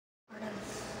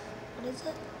What is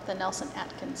it? The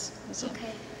Nelson-Atkins Museum.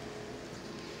 Okay.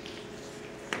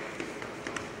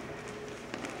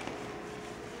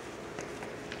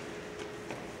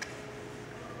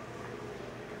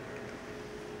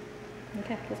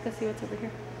 Okay, let's go see what's over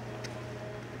here.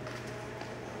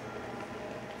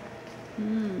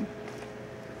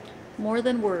 More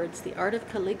than words, the art of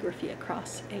calligraphy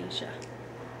across Asia.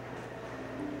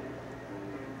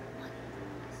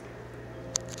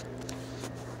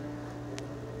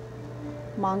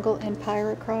 Mongol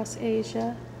Empire across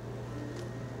Asia.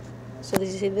 So you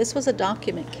see, this was a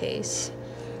document case,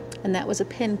 and that was a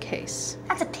pen case.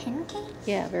 That's a pen case?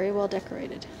 Yeah, very well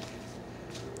decorated.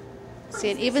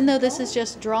 See, and even though this is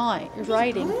just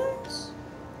writing.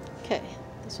 Okay,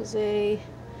 this was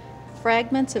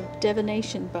fragments of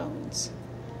divination bones.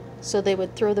 So they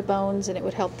would throw the bones and it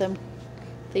would help them.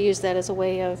 They used that as a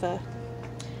way of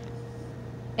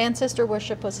ancestor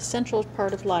worship was a central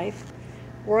part of life.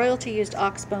 Royalty used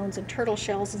ox bones and turtle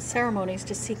shells in ceremonies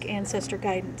to seek ancestor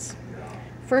guidance.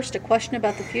 First, a question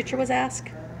about the future was asked.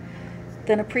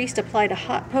 Then a priest applied a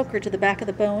hot poker to the back of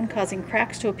the bone, causing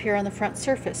cracks to appear on the front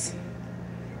surface.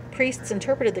 Priests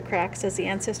interpreted the cracks as the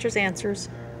ancestors' answers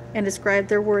and inscribed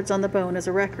their words on the bone as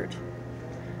a record.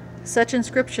 Such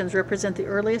inscriptions represent the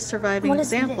earliest surviving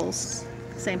examples.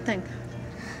 Same thing.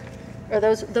 Or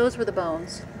those were the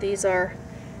bones. These are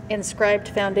inscribed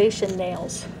foundation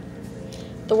nails.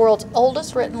 The world's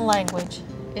oldest written language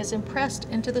is impressed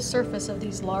into the surface of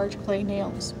these large clay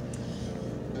nails.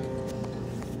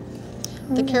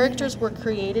 The characters were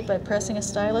created by pressing a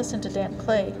stylus into damp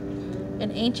clay.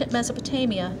 In ancient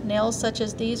Mesopotamia, nails such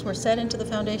as these were set into the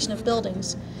foundation of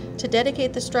buildings to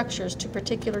dedicate the structures to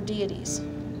particular deities.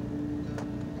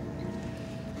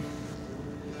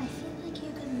 I feel like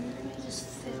you could literally just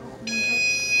fit a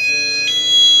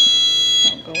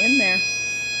Don't go in there.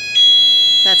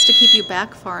 That's to keep you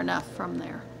back far enough from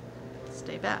there.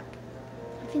 Stay back.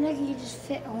 I feel like you could just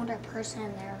fit a older person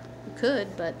in there. You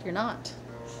could, but you're not.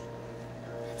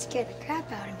 That scared the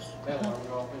crap out of me. That alarm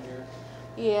go off in here?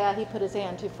 Yeah, he put his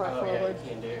hand too far forward. Yeah, you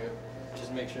can't do it.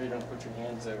 Just make sure you don't put your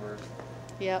hands over.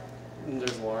 Yep. And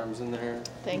there's alarms in there.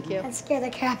 Thank you. That scared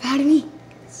the crap out of me.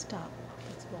 Stop.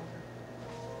 It's vulgar.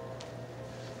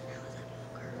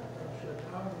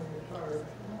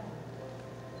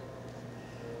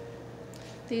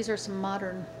 These are some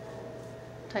modern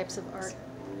types of art.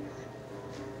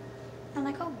 I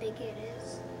like how big it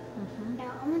is.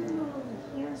 Now I'm gonna go over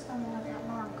here so I'm gonna let that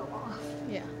alarm go off.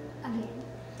 Yeah. Again.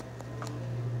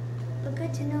 But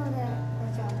good to know that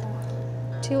we're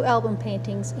done. 2 album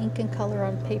paintings, ink and color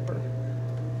on paper.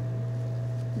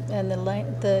 And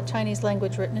the Chinese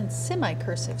language written in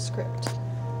semi-cursive script.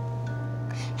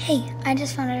 Hey, I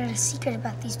just found out a secret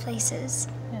about these places.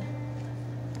 Yeah.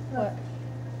 What?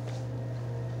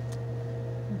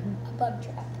 A bug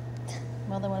trap.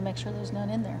 Well, they want to make sure there's none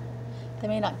in there. They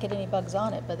may not get any bugs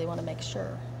on it, but they want to make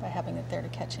sure by having it there to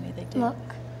catch any they do.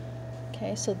 Look.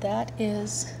 Okay, so that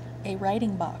is a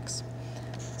writing box.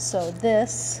 So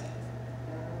this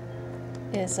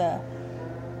is the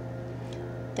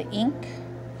ink.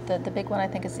 The big one I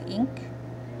think is the ink.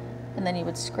 And then you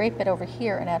would scrape it over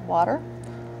here and add water.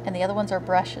 And the other ones are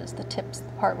brushes. The tips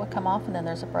part would come off and then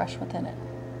there's a brush within it.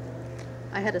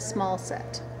 I had a small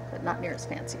set, but not near as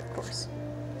fancy, of course.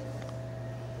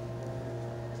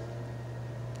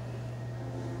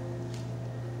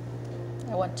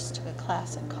 I just took a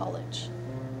class in college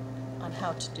on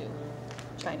how to do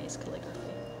Chinese calligraphy.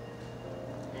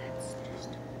 That's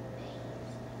just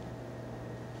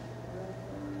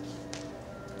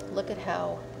amazing. Look at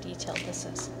how detailed this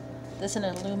is. This is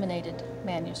an illuminated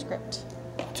manuscript.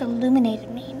 What's illuminated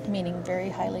mean? Meaning very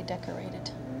highly decorated.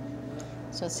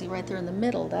 So see right there in the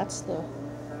middle, that's the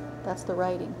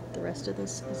writing. The rest of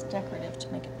this is decorative to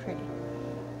make it pretty.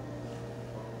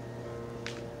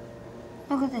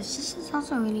 Look at this. This is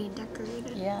also really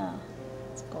decorated. Yeah,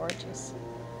 it's gorgeous.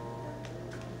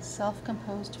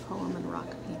 Self-composed poem and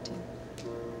rock painting.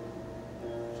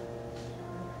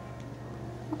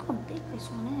 Look how big this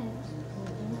one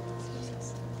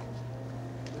is.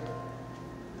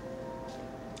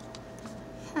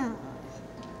 Hmm.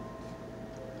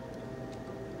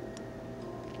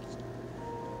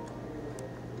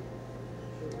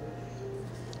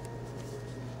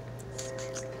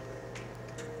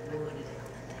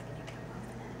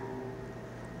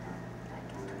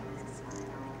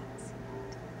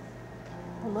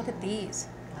 Oh, look at these.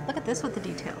 Look at this with the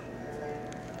detail.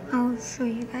 I'll show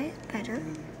you guys better.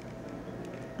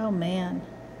 Oh man,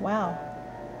 wow.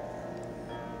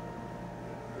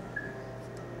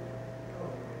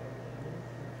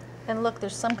 And look,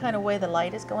 there's some kind of way the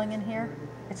light is going in here.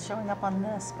 It's showing up on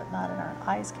this, but not in our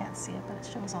eyes. Can't see it, but it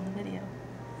shows on the video.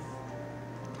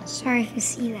 Sorry if you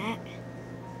see that.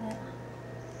 Yeah.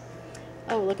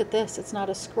 Oh, look at this. It's not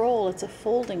a scroll, it's a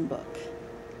folding book.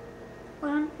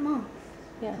 Well, Mom.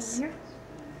 Yes. Here.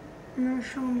 I'm going to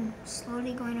show them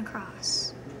slowly going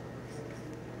across.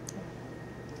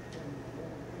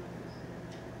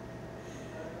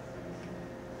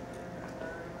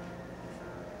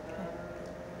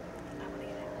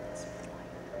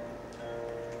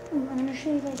 Ooh, I'm going to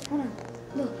show you guys. Hold on.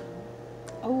 Look.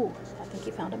 Oh, I think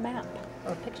you found a map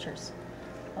or pictures.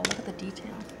 Oh, look at the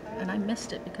detail. And I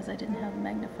missed it because I didn't have a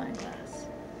magnifying glass.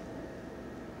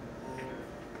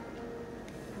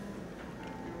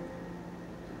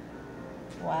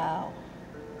 Wow.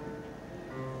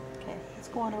 Okay, let's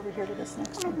go on over here to this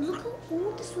next one. Look how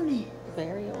old this one is.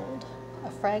 Very old. A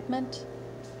fragment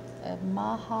of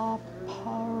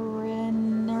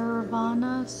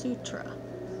Mahaparinirvana Sutra.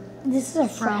 This is a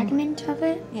fragment of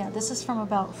it? Yeah, this is from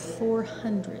about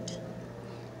 400.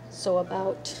 So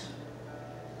about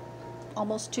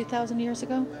almost 2,000 years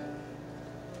ago.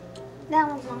 That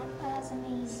one's not as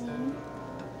amazing.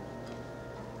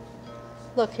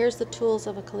 Look, here's the tools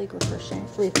of a calligrapher,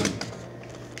 Sharifa.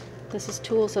 This is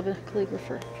tools of a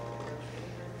calligrapher.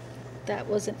 That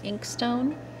was an ink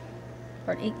stone,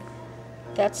 or an ink.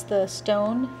 That's the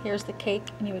stone. Here's the cake,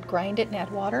 and you would grind it and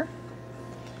add water,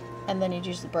 and then you'd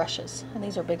use the brushes. And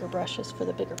these are bigger brushes for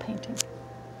the bigger painting.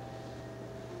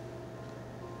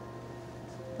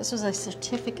 This was a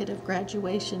certificate of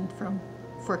graduation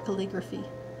for calligraphy.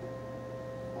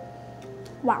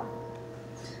 Wow.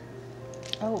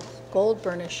 Oh, gold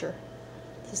burnisher.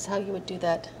 This is how you would do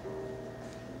that.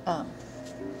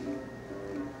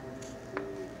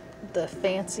 The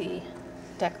fancy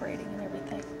decorating and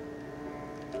everything.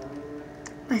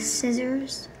 With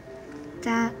scissors,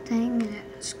 that thing,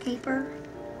 the scraper.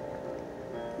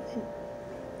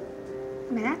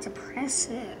 I mean, that's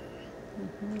impressive.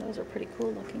 Those are pretty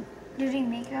cool looking. Did he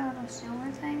make it out of a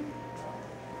silver thing?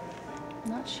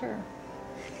 Not sure.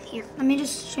 Here, let me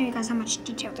just show you guys how much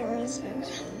detail there is.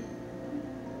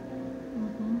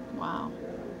 Wow.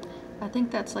 I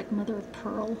think that's like mother of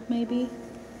pearl, maybe.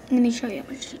 Let me show you how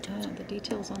much detail. The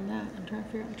details on that. I'm trying to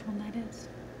figure out which one that is.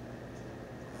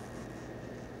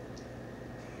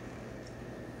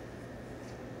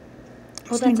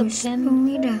 Oh, that's a pen.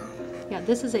 Slowly down. Yeah,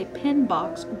 this is a pen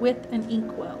box with an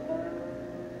inkwell.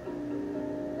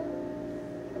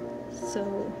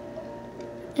 So.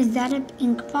 Is that an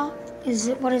ink box? Is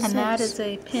it, what is And this? that is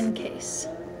a pen case.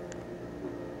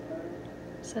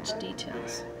 Such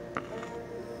details.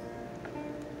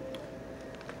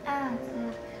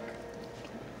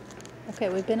 Okay,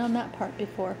 we've been on that part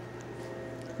before.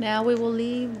 Now we will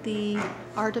leave the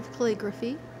art of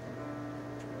calligraphy,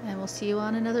 and we'll see you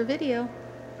on another video.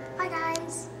 Bye,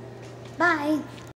 guys. Bye.